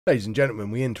Ladies and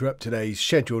gentlemen, we interrupt today's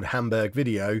scheduled Hamburg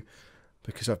video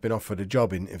because I've been offered a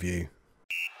job interview.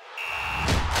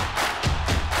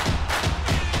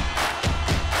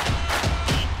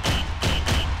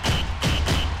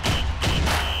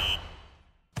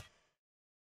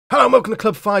 Hello and welcome to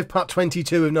Club 5 Part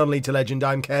 22 of Non-League to Legend.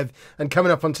 I'm Kev, and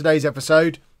coming up on today's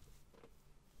episode,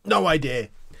 no idea.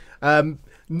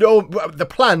 The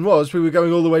plan was we were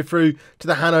going all the way through to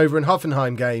the Hanover and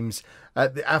Hoffenheim games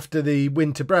after the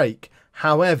winter break.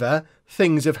 However,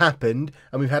 things have happened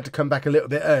and we've had to come back a little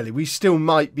bit early. We still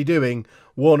might be doing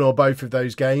one or both of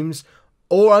those games,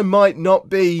 or I might not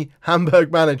be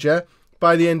Hamburg manager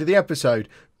by the end of the episode.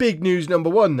 Big news number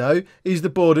one, though, is the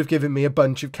board have given me a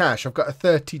bunch of cash. I've got a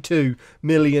 £32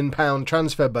 million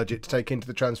transfer budget to take into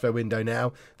the transfer window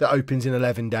now that opens in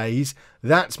 11 days.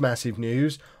 That's massive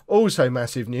news. Also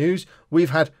massive news, we've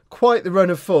had quite the run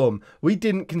of form. We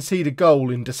didn't concede a goal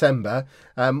in December,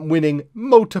 winning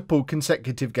multiple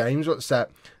consecutive games. What's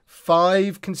that?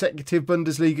 5 consecutive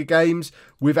Bundesliga games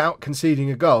without conceding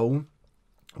a goal,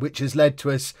 which has led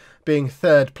to us being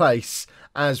third place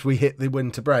as we hit the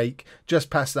winter break, just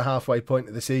past the halfway point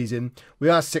of the season. We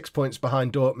are 6 points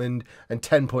behind Dortmund and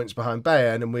 10 points behind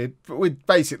Bayern, and we're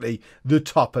basically the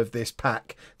top of this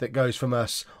pack that goes from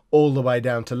us all the way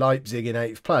down to Leipzig in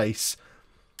 8th place.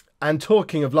 And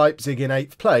talking of Leipzig in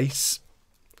 8th place,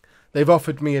 they've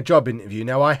offered me a job interview.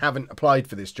 Now, I haven't applied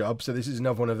for this job, so this is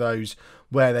another one of those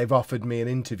where they've offered me an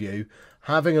interview.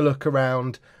 Having a look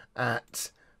around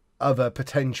at other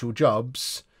potential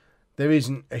jobs, there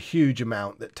isn't a huge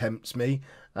amount that tempts me.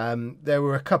 There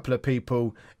were a couple of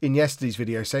people in yesterday's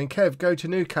video saying, Kev, go to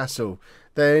Newcastle.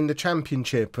 They're in the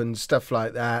Championship and stuff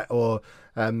like that, or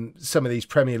some of these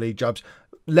Premier League jobs.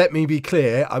 Let me be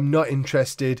clear, I'm not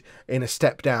interested in a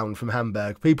step down from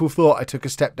Hamburg. People thought I took a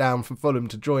step down from Fulham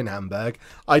to join Hamburg.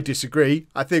 I disagree.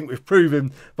 I think we've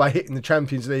proven by hitting the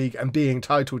Champions League and being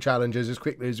title challengers as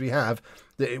quickly as we have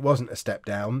that it wasn't a step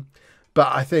down. But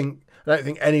I don't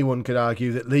think anyone could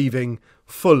argue that leaving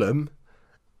Fulham,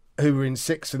 who were in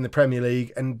 6th in the Premier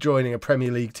League, and joining a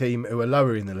Premier League team who are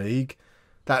lower in the league,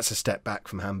 that's a step back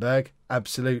from Hamburg.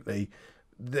 Absolutely.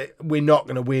 We're not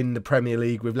going to win the Premier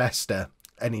League with Leicester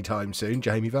anytime soon.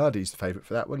 Jamie Vardy's the favourite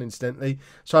for that one, incidentally.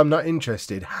 So I'm not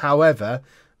interested. However,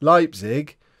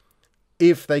 Leipzig,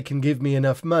 if they can give me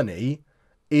enough money,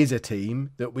 is a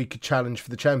team that we could challenge for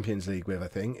the Champions League with, I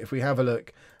think. If we have a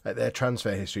look at their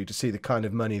transfer history to see the kind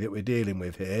of money that we're dealing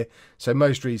with here. So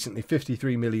most recently,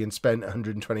 53 million spent,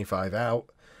 125 out.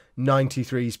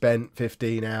 93 spent,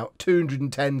 15 out.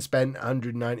 210 spent,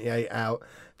 198 out.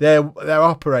 They're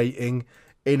operating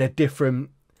in a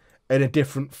different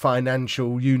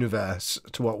financial universe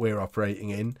to what we're operating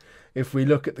in. If we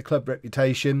look at the club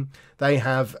reputation, they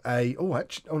have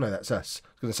that's us.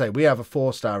 I was going to say, we have a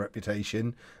 4-star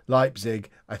reputation. Leipzig,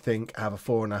 I think, have a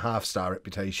 4.5-star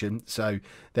reputation. So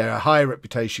they're a higher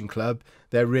reputation club.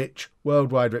 They're rich,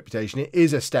 worldwide reputation. It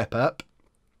is a step up.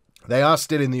 They are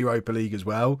still in the Europa League as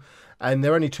well. And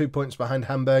they're only 2 points behind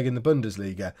Hamburg in the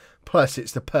Bundesliga. Plus,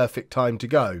 it's the perfect time to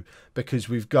go because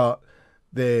we've got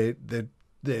the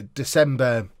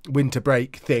December winter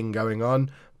break thing going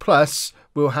on. Plus,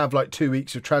 we'll have like 2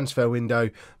 weeks of transfer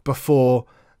window before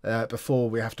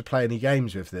we have to play any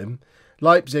games with them.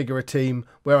 Leipzig are a team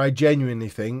where I genuinely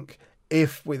think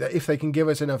if they can give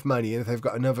us enough money and if they've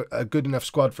got a good enough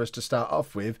squad for us to start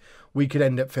off with, we could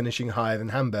end up finishing higher than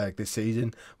Hamburg this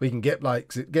season. We can get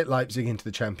Leipzig into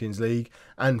the Champions League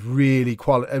and really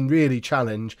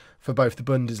challenge for both the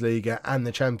Bundesliga and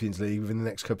the Champions League within the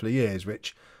next couple of years,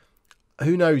 which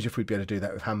who knows if we'd be able to do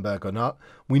that with Hamburg or not.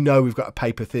 We know we've got a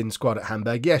paper-thin squad at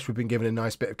Hamburg. Yes, we've been given a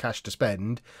nice bit of cash to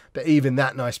spend, but even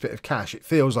that nice bit of cash, it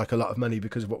feels like a lot of money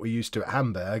because of what we're used to at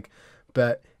Hamburg,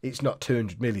 but it's not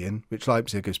 200 million, which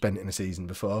Leipzig have spent in a season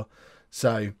before.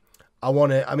 So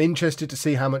I'm interested to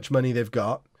see how much money they've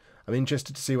got. I'm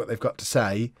interested to see what they've got to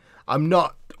say. I'm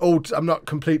not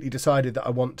completely decided that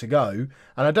I want to go,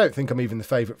 and I don't think I'm even the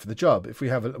favourite for the job. If we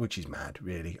have which is mad,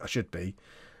 really. I should be.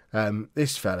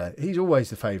 This fella, he's always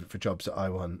the favourite for jobs that I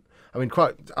want. I mean,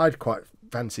 I'd quite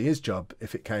fancy his job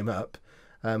if it came up.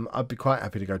 I'd be quite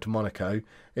happy to go to Monaco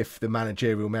if the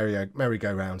managerial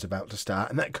merry-go-round's about to start,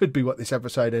 and that could be what this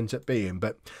episode ends up being.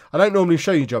 But I don't normally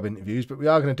show you job interviews, but we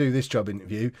are going to do this job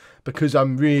interview because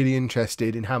I'm really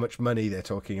interested in how much money they're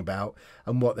talking about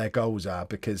and what their goals are,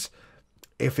 because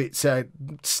if it's a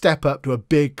step up to a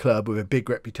big club with a big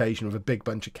reputation, with a big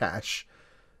bunch of cash,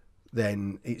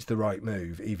 then it's the right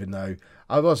move, even though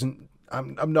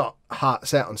I'm not heart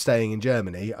set on staying in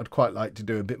Germany. I'd quite like to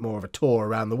do a bit more of a tour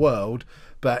around the world,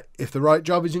 but if the right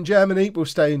job is in Germany, we'll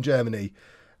stay in Germany.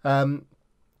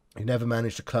 who never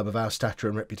managed a club of our stature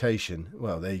and reputation.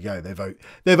 Well, there you go.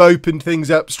 They've opened things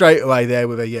up straight away there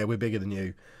with a, yeah, we're bigger than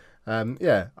you.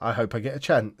 Yeah, I hope I get a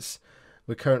chance.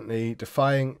 We're currently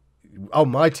defying... Oh,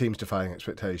 my team's defying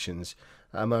expectations.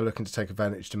 Am I looking to take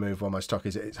advantage to move while my stock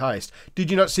is at its highest? Did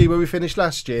you not see where we finished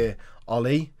last year,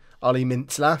 Ollie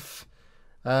Mintzlaff?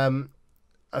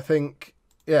 I think,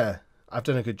 yeah, I've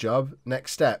done a good job.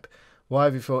 Next step. Why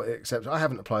have you thought it accepted? I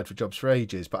haven't applied for jobs for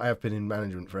ages, but I have been in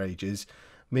management for ages.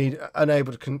 Me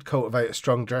unable to cultivate a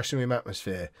strong dressing room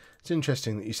atmosphere. It's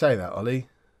interesting that you say that, Ollie.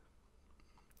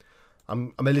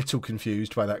 I'm a little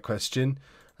confused by that question.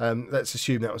 Let's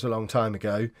assume that was a long time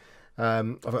ago.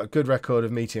 I've got a good record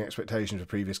of meeting expectations of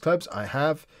previous clubs. I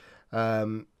have.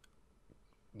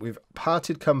 We've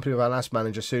parted company with our last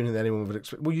manager sooner than anyone would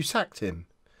expect. Well, you sacked him.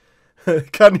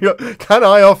 Can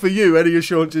I offer you any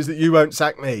assurances that you won't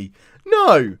sack me?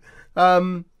 No.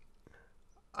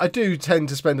 I do tend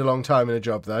to spend a long time in a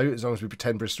job, though, as long as we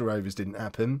pretend Bristol Rovers didn't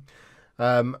happen.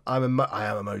 I am a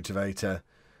motivator.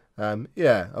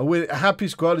 Yeah, a happy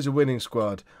squad is a winning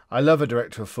squad. I love a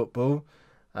director of football.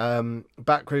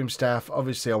 Backroom staff,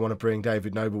 obviously I want to bring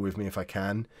David Noble with me if I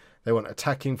can. They want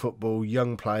attacking football,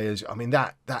 young players. I mean,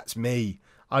 that's me.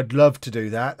 I'd love to do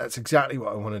that. That's exactly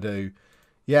what I want to do.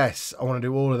 Yes, I want to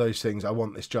do all of those things. I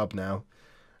want this job now.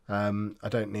 I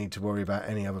don't need to worry about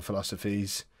any other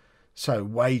philosophies. So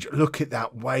look at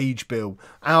that wage bill.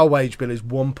 Our wage bill is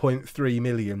 1.3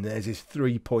 million. Theirs is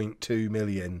 3.2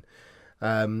 million.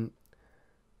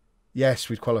 Yes,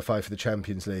 we'd qualify for the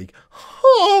Champions League.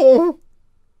 Oh!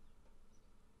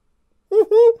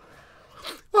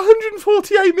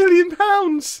 148 million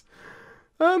pounds.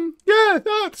 Yeah,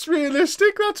 that's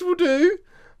realistic. That will do.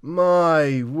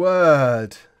 My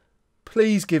word.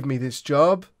 Please give me this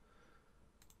job.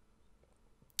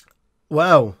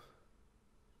 Wow.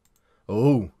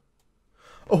 Oh,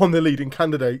 I'm the leading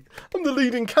candidate. I'm the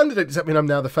leading candidate. Does that mean I'm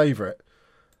now the favourite?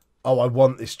 Oh, I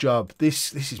want this job.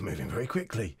 This is moving very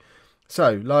quickly.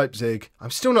 So, Leipzig.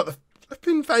 I'm still not the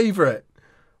flipping favourite.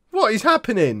 What is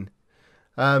happening?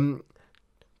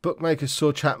 Bookmakers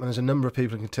saw Chapman as a number of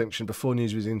people in contention before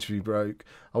news of his interview broke.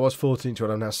 I was 14-1.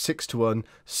 I'm now 6-1.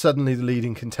 Suddenly the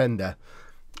leading contender.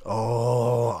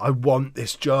 Oh, I want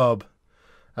this job.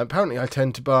 Apparently I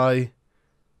tend to buy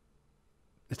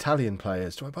Italian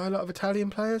players. Do I buy a lot of Italian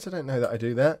players? I don't know that I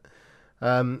do that.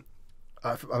 I'm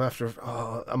after...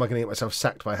 Oh, am I going to get myself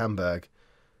sacked by Hamburg?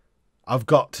 I've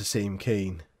got to seem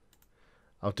keen.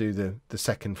 I'll do the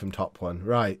second from top one.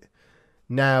 Right.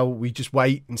 Now we just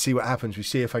wait and see what happens. We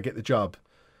see if I get the job.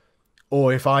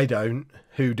 Or if I don't,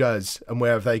 who does? And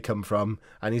where have they come from?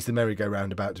 And is the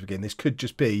merry-go-round about to begin? This could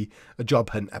just be a job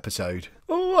hunt episode.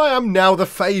 Oh, I am now the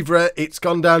favourite. It's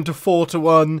gone down to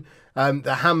 4-1.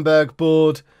 The Hamburg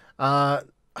board are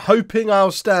hoping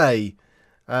I'll stay.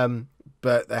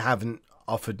 But they haven't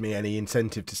offered me any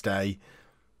incentive to stay.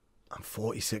 I'm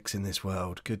 46 in this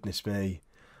world. Goodness me.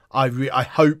 I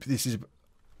hope this is...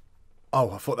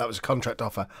 Oh, I thought that was a contract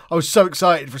offer. I was so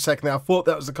excited for a second there. I thought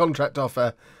that was a contract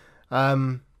offer.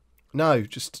 No.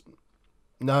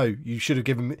 You should have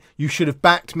given me... You should have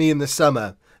backed me in the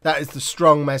summer. That is the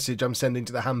strong message I'm sending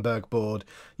to the Hamburg board.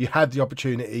 You had the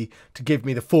opportunity to give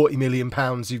me the £40 million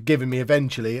you've given me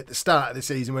eventually at the start of the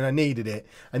season when I needed it.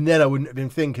 And then I wouldn't have been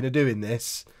thinking of doing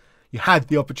this. You had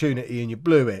the opportunity and you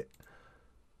blew it.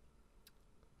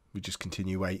 We just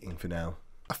continue waiting for now.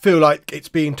 I feel like it's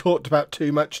being talked about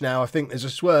too much now. I think there's a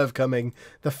swerve coming.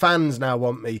 The fans now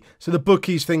want me. So the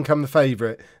bookies think I'm the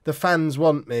favourite. The fans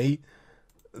want me.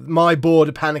 My board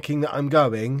are panicking that I'm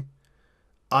going.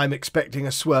 I'm expecting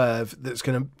a swerve that's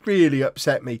going to really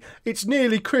upset me. It's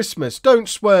nearly Christmas. Don't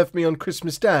swerve me on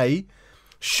Christmas Day.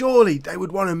 Surely they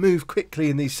would want to move quickly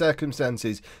in these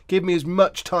circumstances. Give me as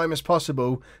much time as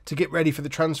possible to get ready for the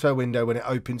transfer window when it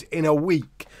opens in a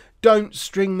week. Don't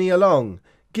string me along.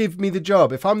 Give me the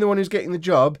job. If I'm the one who's getting the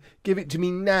job, give it to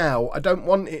me now. I don't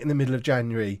want it in the middle of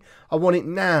January. I want it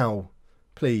now.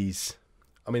 Please.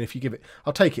 I mean, if you give it...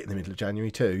 I'll take it in the middle of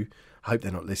January too. I hope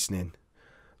they're not listening.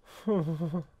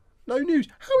 No news.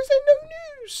 How is there no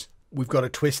news? We've got a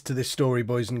twist to this story,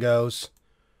 boys and girls.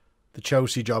 The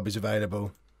Chelsea job is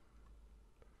available.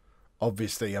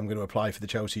 Obviously, I'm going to apply for the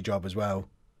Chelsea job as well.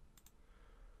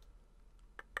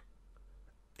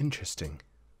 Interesting.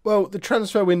 Well, the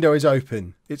transfer window is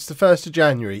open. It's the 1st of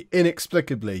January,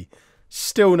 inexplicably.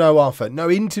 Still no offer. No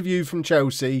interview from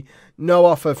Chelsea. No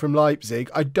offer from Leipzig.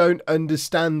 I don't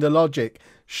understand the logic.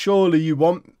 Surely you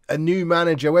want a new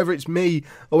manager, whether it's me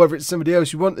or whether it's somebody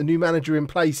else, you want the new manager in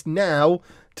place now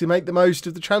to make the most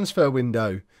of the transfer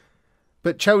window.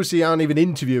 But Chelsea aren't even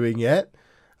interviewing yet.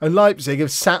 And Leipzig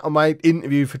have sat on my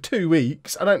interview for 2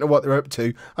 weeks. I don't know what they're up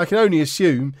to. I can only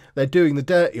assume they're doing the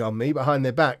dirty on me behind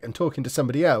their back and talking to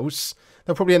somebody else.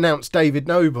 They'll probably announce David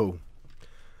Noble.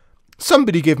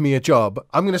 Somebody give me a job.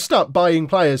 I'm going to start buying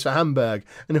players for Hamburg.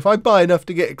 And if I buy enough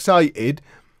to get excited,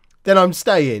 then I'm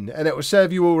staying. And it will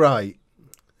serve you all right.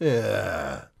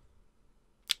 Yeah.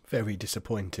 Very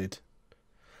disappointed.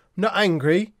 I'm not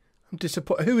angry. I'm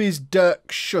disappointed. Who is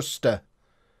Dirk Schuster?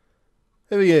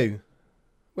 Who are you?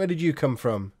 Where did you come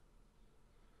from?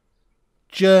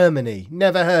 Germany.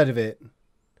 Never heard of it.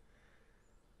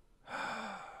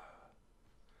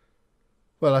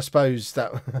 Well, I suppose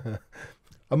that...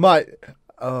 I might...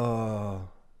 Oh,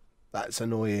 that's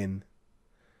annoying.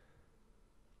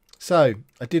 So,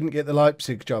 I didn't get the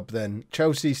Leipzig job then.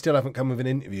 Chelsea still haven't come with an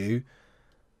interview.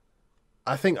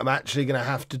 I think I'm actually going to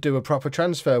have to do a proper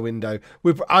transfer window.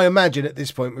 I imagine at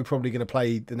this point we're probably going to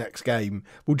play the next game.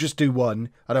 We'll just do one.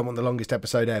 I don't want the longest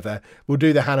episode ever. We'll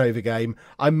do the Hanover game.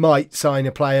 I might sign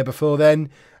a player before then.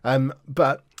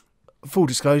 But full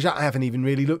disclosure, I haven't even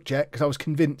really looked yet because I was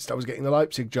convinced I was getting the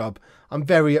Leipzig job. I'm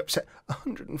very upset.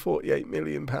 £148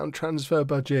 million transfer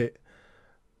budget.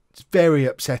 It's very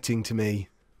upsetting to me.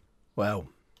 Well,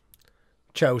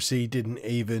 Chelsea didn't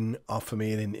even offer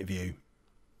me an interview.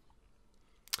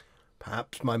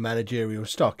 Perhaps my managerial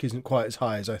stock isn't quite as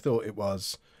high as I thought it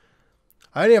was.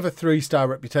 I only have a 3-star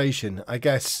reputation. I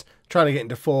guess trying to get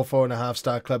into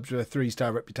 4.5-star clubs with a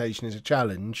 3-star reputation is a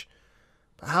challenge.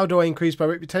 But how do I increase my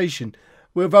reputation?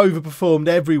 We've overperformed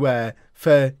everywhere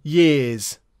for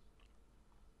years.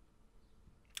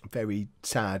 Very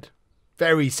sad.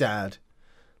 Very sad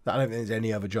that I don't think there's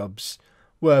any other jobs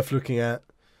worth looking at.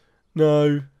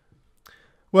 No.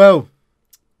 Well,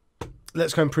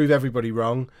 let's go and prove everybody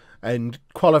wrong and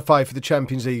qualify for the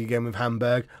Champions League again with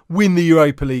Hamburg. Win the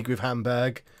Europa League with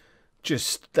Hamburg.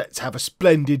 Just let's have a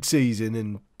splendid season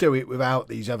and do it without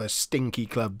these other stinky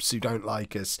clubs who don't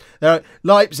like us.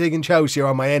 Leipzig and Chelsea are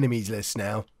on my enemies list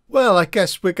now. Well, I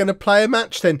guess we're going to play a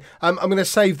match then. I'm going to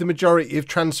save the majority of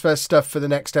transfer stuff for the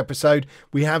next episode.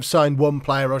 We have signed one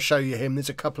player. I'll show you him. There's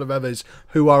a couple of others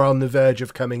who are on the verge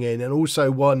of coming in. And also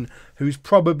one who's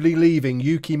probably leaving.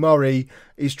 Yuki Mori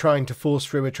is trying to force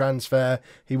through a transfer.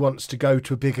 He wants to go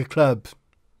to a bigger club.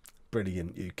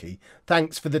 Brilliant, Yuki.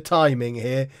 Thanks for the timing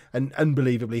here. And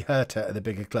unbelievably Hertha at the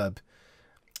bigger club.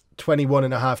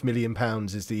 £21.5 million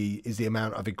is the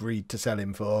amount I've agreed to sell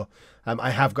him for. I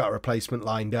have got a replacement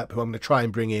lined up who I'm going to try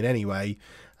and bring in anyway,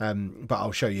 but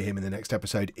I'll show you him in the next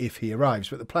episode if he arrives.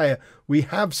 But the player we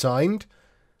have signed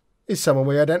is someone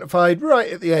we identified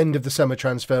right at the end of the summer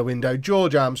transfer window.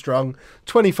 George Armstrong,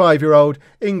 25-year-old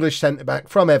English centre-back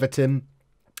from Everton.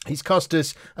 He's cost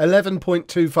us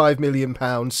 £11.25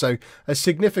 million, so a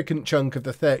significant chunk of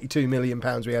the £32 million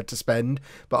we had to spend.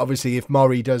 But obviously, if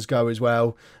Mori does go as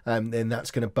well, then that's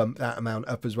going to bump that amount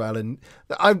up as well. And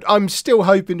I'm still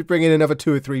hoping to bring in another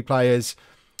 2 or 3 players,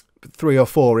 3 or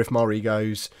 4 if Mori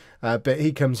goes. But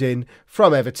he comes in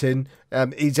from Everton.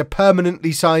 He's a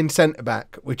permanently signed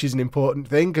centre-back, which is an important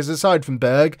thing, because aside from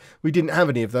Berg, we didn't have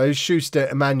any of those. Schuster,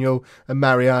 Emmanuel and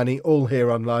Mariani all here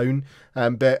on loan.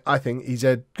 But I think he's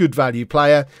a good value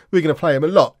player. We're going to play him a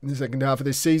lot in the second half of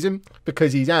this season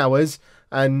because he's ours,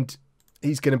 and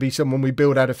he's going to be someone we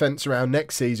build our defence around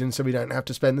next season, so we don't have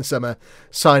to spend the summer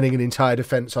signing an entire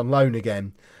defence on loan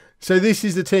again. So this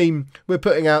is the team we're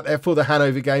putting out there for the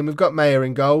Hanover game. We've got Mayer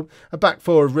in goal, a back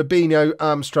four of Robinho,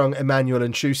 Armstrong, Emmanuel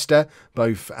and Schuster.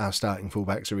 Both our starting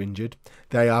fullbacks are injured.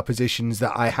 They are positions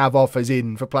that I have offers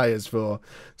in for players for.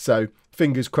 So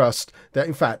fingers crossed that,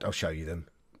 in fact, I'll show you them.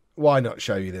 Why not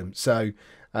show you them? So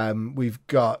we've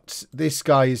got, this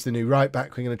guy is the new right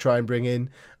back we're going to try and bring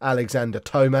in, Alexander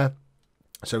Toma.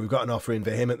 So we've got an offer in for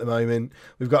him at the moment.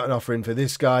 We've got an offer in for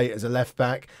this guy as a left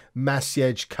back,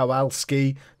 Maciej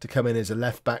Kowalski, to come in as a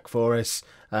left back for us.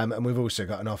 And we've also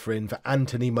got an offer in for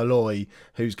Anthony Malloy,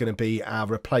 who's going to be our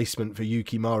replacement for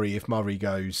Yuki Mori if Mori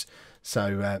goes.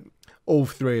 So all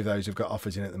 3 of those have got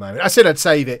offers in at the moment. I said I'd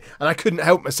save it, and I couldn't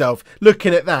help myself.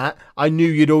 Looking at that, I knew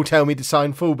you'd all tell me to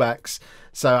sign fullbacks.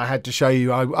 So I had to show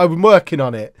you I've been working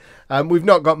on it. We've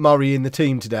not got Mori in the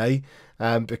team today.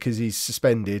 Because he's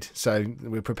suspended, so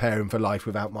we're preparing for life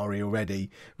without Mori already.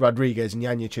 Rodriguez and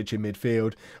Janicic in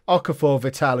midfield. Okafor,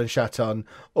 Vital and Chaton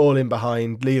all in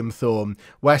behind. Liam Thorne.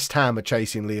 West Ham are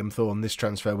chasing Liam Thorne this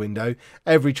transfer window.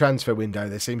 Every transfer window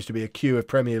there seems to be a queue of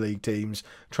Premier League teams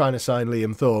trying to sign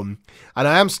Liam Thorne. And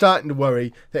I am starting to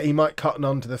worry that he might cotton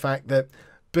on to the fact that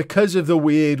because of the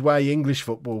weird way English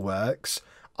football works,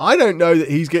 I don't know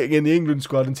that he's getting in the England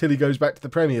squad until he goes back to the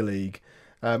Premier League.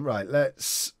 Right,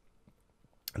 let's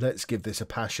give this a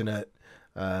passionate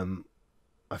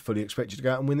I fully expect you to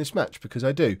go out and win this match, because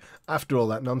I do. After all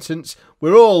that nonsense,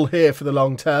 we're all here for the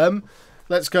long term.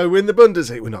 Let's go win the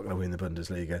Bundesliga. We're not going to win the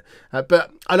Bundesliga.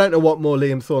 But I don't know what more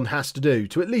Liam Thorne has to do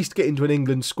to at least get into an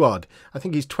England squad. I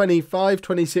think he's 25,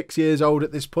 26 years old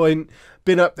at this point.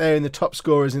 Been up there in the top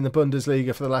scorers in the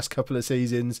Bundesliga for the last couple of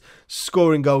seasons.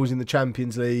 Scoring goals in the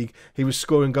Champions League. He was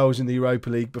scoring goals in the Europa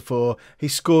League before. He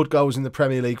scored goals in the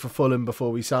Premier League for Fulham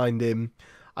before we signed him.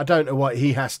 I don't know what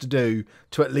he has to do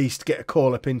to at least get a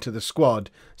call up into the squad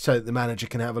so that the manager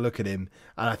can have a look at him.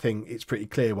 And I think it's pretty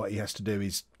clear what he has to do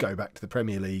is go back to the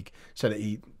Premier League so that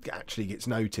he actually gets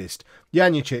noticed.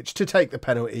 Janicic to take the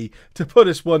penalty to put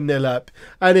us 1-0 up.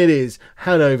 And it is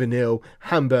Hanover 0,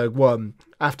 Hamburg 1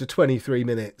 after 23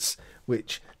 minutes,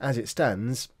 which, as it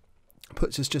stands,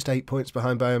 puts us just 8 points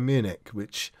behind Bayern Munich,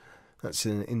 which... That's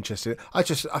an interesting... I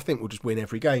think we'll just win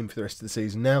every game for the rest of the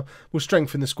season now. We'll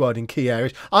strengthen the squad in key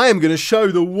areas. I am going to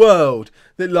show the world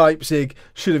that Leipzig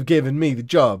should have given me the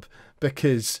job,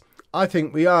 because I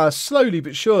think we are slowly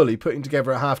but surely putting together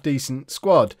a half-decent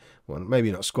squad. Well,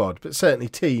 maybe not squad, but certainly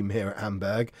team here at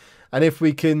Hamburg. And if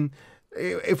we can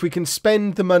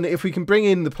spend the money, if we can bring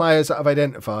in the players that I've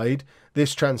identified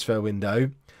this transfer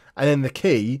window, and then the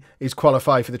key is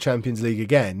qualify for the Champions League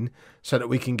again so that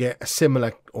we can get a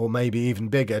similar or maybe even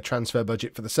bigger transfer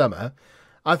budget for the summer.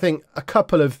 I think a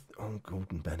couple of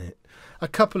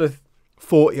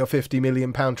 40 or 50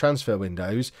 million pound transfer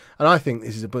windows, and I think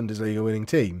this is a Bundesliga winning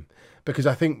team, because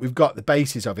I think we've got the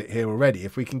basis of it here already.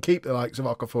 If we can keep the likes of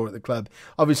Okafor at the club,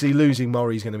 obviously losing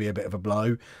Murray is going to be a bit of a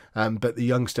blow, but the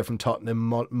youngster from Tottenham,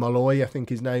 Molloy, I think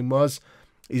his name was,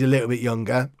 he's a little bit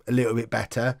younger, a little bit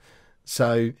better.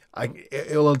 So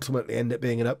it'll ultimately end up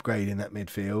being an upgrade in that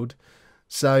midfield.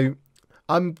 So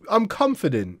I'm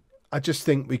confident. I just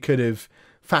think we could have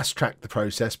fast-tracked the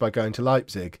process by going to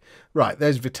Leipzig. Right,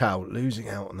 there's Vital losing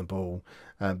out on the ball.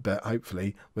 But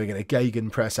hopefully we're going to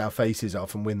gegenpress our faces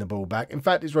off and win the ball back. In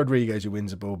fact, it's Rodriguez who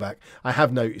wins the ball back. I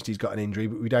have noticed he's got an injury,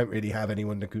 but we don't really have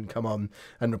anyone that can come on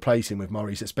and replace him with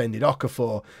Murray suspended.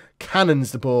 Okafor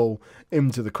cannons the ball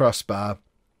into the crossbar.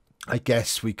 I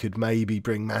guess we could maybe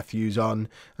bring Matthews on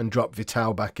and drop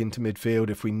Vital back into midfield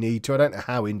if we need to. I don't know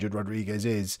how injured Rodriguez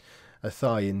is. A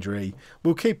thigh injury.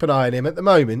 We'll keep an eye on him. At the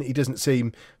moment, he doesn't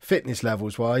seem, fitness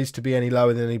levels wise, to be any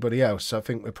lower than anybody else. So I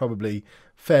think we're probably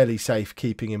fairly safe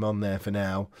keeping him on there for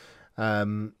now.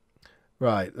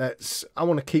 Right, I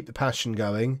want to keep the passion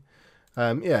going.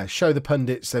 Yeah, show the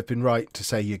pundits they've been right to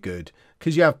say you're good,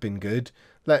 because you have been good.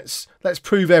 Let's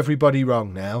prove everybody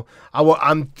wrong now.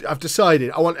 I've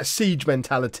decided I want a siege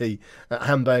mentality at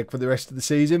Hamburg for the rest of the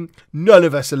season. None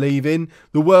of us are leaving.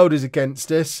 The world is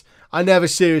against us. I never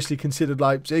seriously considered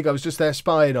Leipzig. I was just there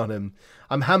spying on them.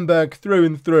 I'm Hamburg through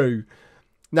and through.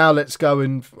 Now let's go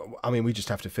and... I mean, we just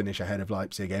have to finish ahead of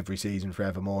Leipzig every season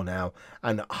forevermore now.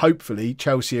 And hopefully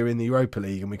Chelsea are in the Europa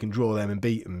League and we can draw them and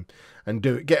beat them and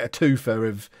get a twofer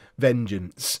of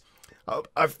vengeance.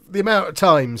 The amount of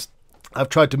times I've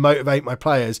tried to motivate my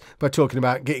players by talking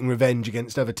about getting revenge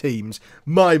against other teams.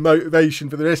 My motivation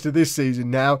for the rest of this season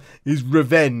now is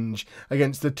revenge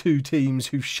against the two teams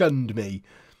who shunned me.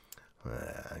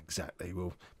 Exactly,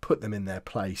 we'll put them in their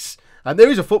place. And there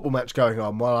is a football match going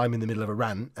on while I'm in the middle of a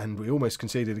rant, and we almost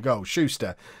conceded a goal.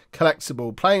 Schuster collects the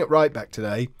ball, playing at right back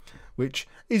today, which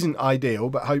isn't ideal,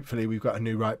 but hopefully we've got a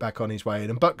new right back on his way in.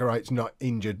 And Butgerite's not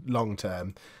injured long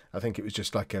term. I think it was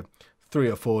just like a 3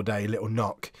 or 4 day little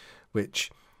knock, which,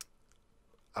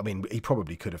 I mean, he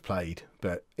probably could have played,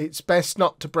 but it's best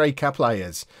not to break our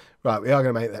players. Right, we are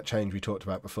going to make that change we talked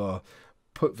about before.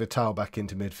 Put Vital back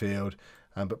into midfield,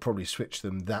 but probably switch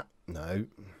them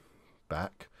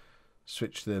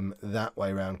switch them that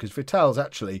way around, because Vital's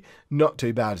actually not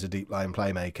too bad as a deep line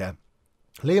playmaker.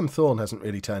 Liam Thorne hasn't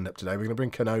really turned up today. We're going to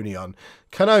bring Cannoni on.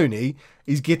 Cannoni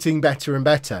is getting better and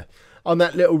better. On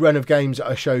that little run of games that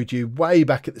I showed you way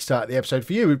back at the start of the episode,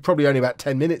 for you, probably only about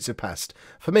 10 minutes have passed.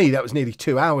 For me, that was nearly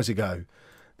 2 hours ago.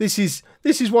 This is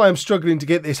why I'm struggling to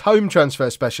get this home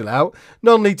transfer special out.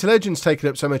 Non-League to Legends taking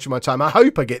up so much of my time. I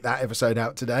hope I get that episode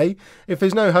out today. If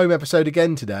there's no home episode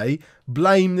again today,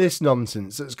 blame this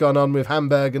nonsense that's gone on with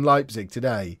Hamburg and Leipzig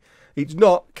today. It's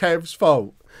not Kev's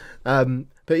fault.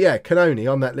 But yeah,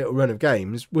 Cannoni on that little run of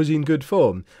games was in good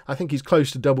form. I think he's close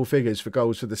to double figures for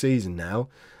goals for the season now.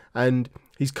 And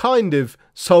he's kind of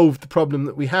solved the problem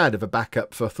that we had of a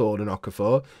backup for Thorne and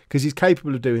Okafor, because he's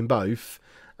capable of doing both.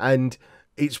 And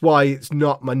it's why it's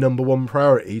not my number one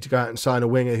priority to go out and sign a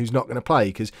winger who's not going to play,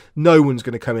 because no one's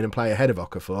going to come in and play ahead of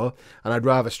Okafor. And I'd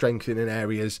rather strengthen in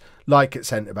areas like at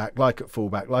centre-back, like at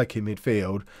full-back, like in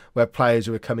midfield, where players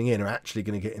who are coming in are actually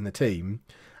going to get in the team.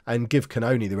 and give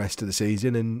Canoni the rest of the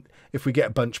season. And if we get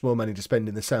a bunch more money to spend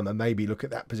in the summer, maybe look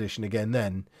at that position again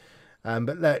then.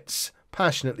 But let's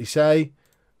passionately say,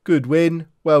 good win.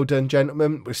 Well done,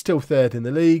 gentlemen. We're still third in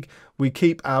the league. We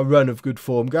keep our run of good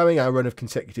form going, our run of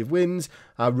consecutive wins,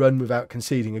 our run without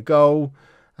conceding a goal.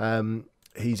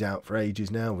 He's out for ages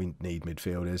now. We need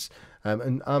midfielders.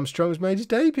 And Armstrong's made his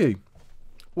debut.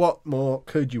 What more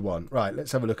could you want? Right,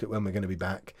 let's have a look at when we're going to be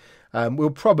back. We'll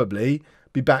probably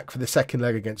be back for the second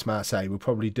leg against Marseille. We'll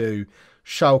probably do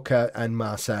Schalke and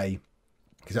Marseille,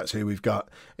 because that's who we've got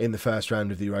in the first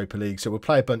round of the Europa League. So we'll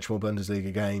play a bunch more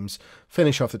Bundesliga games,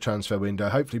 finish off the transfer window,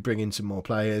 hopefully bring in some more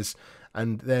players,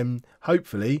 and then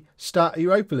hopefully start a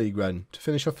Europa League run to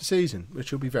finish off the season,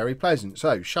 which will be very pleasant.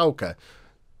 So Schalke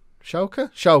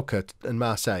and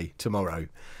Marseille tomorrow.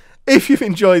 If you've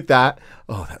enjoyed that,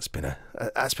 oh, that's been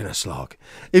a slog.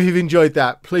 If you've enjoyed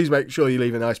that, please make sure you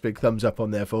leave a nice big thumbs up on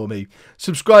there for me.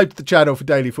 Subscribe to the channel for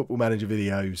daily Football Manager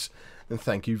videos, and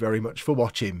thank you very much for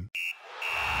watching.